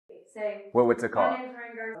Say, What's it called? My name's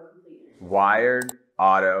Ryan Garson. Wired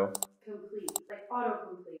Auto Complete. Like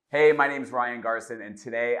autocomplete. Hey, my name is Ryan Garson, and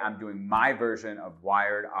today I'm doing my version of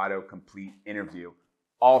Wired Auto Complete interview.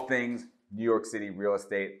 All things New York City real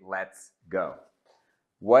estate. Let's go.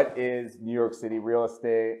 What is New York City real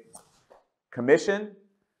estate? Commission,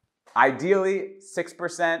 ideally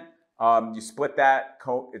 6%. You split that.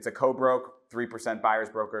 It's a co-broke, 3% buyer's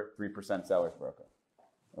broker, 3% seller's broker.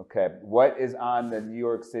 Okay, what is on the New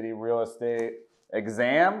York City real estate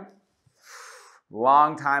exam?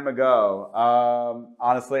 Long time ago.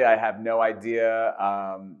 Honestly, I have no idea.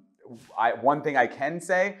 One thing I can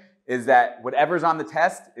say is that whatever's on the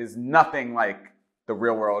test is nothing like the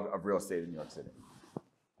real world of real estate in New York City.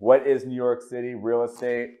 What is New York City real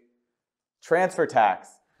estate? Transfer tax.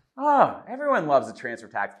 Oh, everyone loves a transfer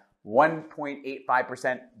tax.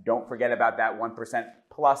 1.85%. Don't forget about that 1%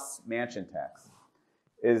 plus mansion tax.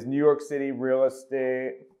 Is New York City real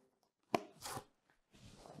estate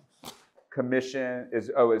commission,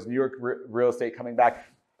 is New York real estate coming back?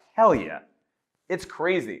 Hell yeah. It's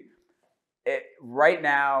crazy. Right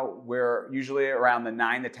now, we're usually around the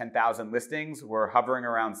 9,000 to 10,000 listings. We're hovering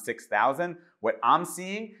around 6,000. What I'm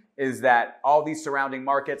seeing is that all these surrounding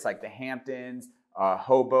markets like the Hamptons,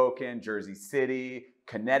 Hoboken, Jersey City,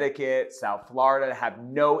 Connecticut, South Florida have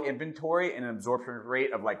no inventory and an absorption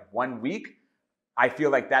rate of like 1 week. I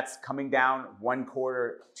feel like that's coming down 1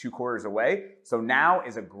 quarter, 2 quarters away. So now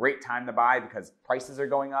is a great time to buy because prices are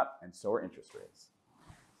going up and so are interest rates.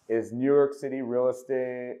 Is New York City real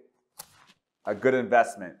estate a good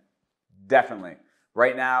investment? Definitely.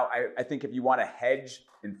 Right now, I think if you want to hedge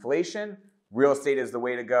inflation, real estate is the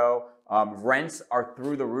way to go. Rents are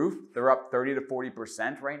through the roof. They're up 30 to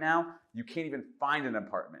 40% right now. You can't even find an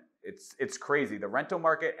apartment. It's crazy. The rental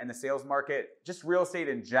market and the sales market, just real estate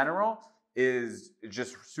in general, is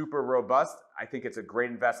just super robust. I think it's a great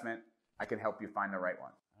investment. I can help you find the right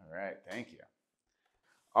one. All right, thank you.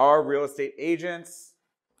 Are real estate agents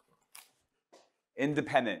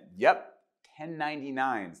independent? Yep,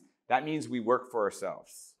 1099s. That means we work for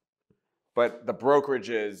ourselves. But the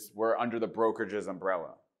brokerages, we're under the brokerages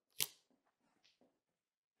umbrella.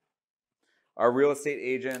 Are real estate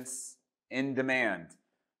agents in demand?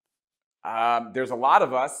 There's a lot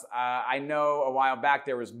of us. I know a while back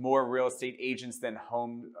there was more real estate agents than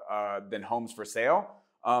homes for sale.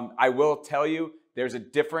 I will tell you there's a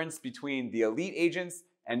difference between the elite agents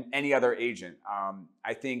and any other agent.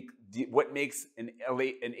 I think what makes an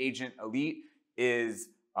agent elite is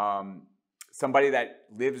somebody that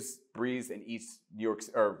lives, breathes, and eats New York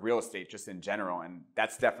or real estate just in general, and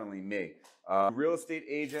that's definitely me. Real estate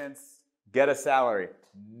agents get a salary?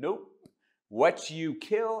 Nope. What you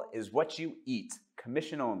kill is what you eat.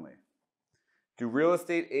 Commission only. Do real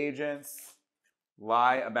estate agents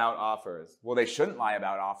lie about offers? Well, they shouldn't lie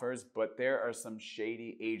about offers, but there are some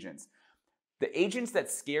shady agents. The agents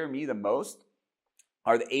that scare me the most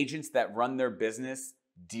are the agents that run their business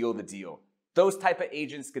deal to deal. Those type of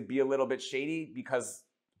agents could be a little bit shady because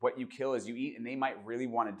what you kill is you eat, and they might really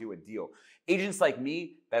want to do a deal. Agents like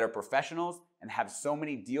me that are professionals and have so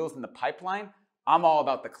many deals in the pipeline, I'm all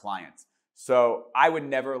about the clients. So I would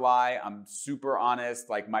never lie. I'm super honest.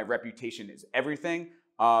 Like, my reputation is everything.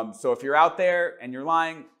 So if you're out there and you're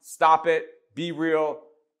lying, stop it. Be real.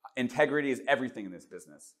 Integrity is everything in this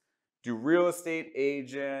business. Do real estate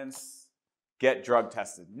agents get drug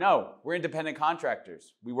tested? No, we're independent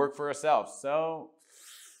contractors. We work for ourselves. So,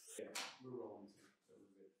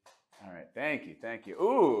 all right, thank you, thank you.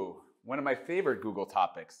 Ooh, one of my favorite Google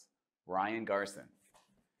topics, Ryan Garson.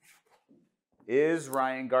 Is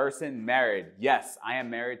Ryan Garson married? Yes, I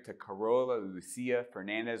am married to Carola Lucia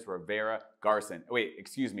Fernandez Rivera Garson. Wait,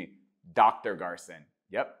 excuse me, Dr. Garson.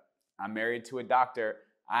 Yep, I'm married to a doctor.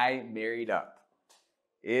 I married up.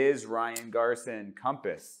 Is Ryan Garson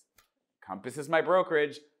Compass? Compass is my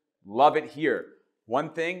brokerage. Love it here.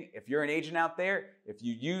 One thing, if you're an agent out there, if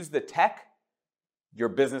you use the tech, your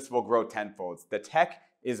business will grow tenfold. The tech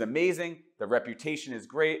is amazing. The reputation is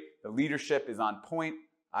great. The leadership is on point.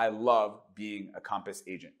 I love being a Compass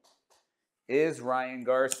agent. Is Ryan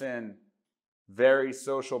Garson very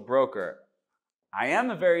social broker? I am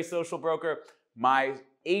a very social broker. My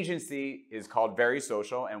agency is called Very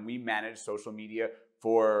Social, and we manage social media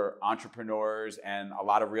for entrepreneurs and a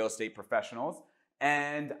lot of real estate professionals.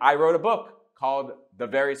 And I wrote a book called The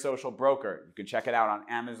Very Social Broker. You can check it out on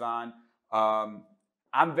Amazon.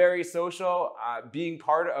 I'm very social. Being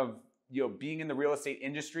part of being in the real estate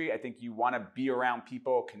industry, I think you want to be around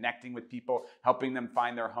people, connecting with people, helping them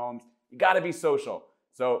find their homes. You got to be social.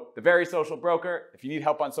 So The Very Social Broker, if you need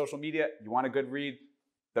help on social media, you want a good read,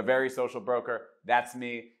 The Very Social Broker, that's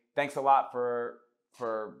me. Thanks a lot for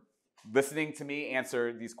listening to me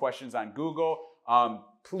answer these questions on Google.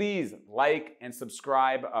 Please like and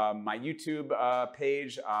subscribe my YouTube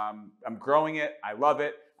page. I'm growing it. I love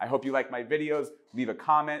it. I hope you like my videos. Leave a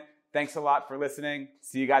comment. Thanks a lot for listening.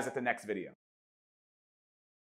 See you guys at the next video.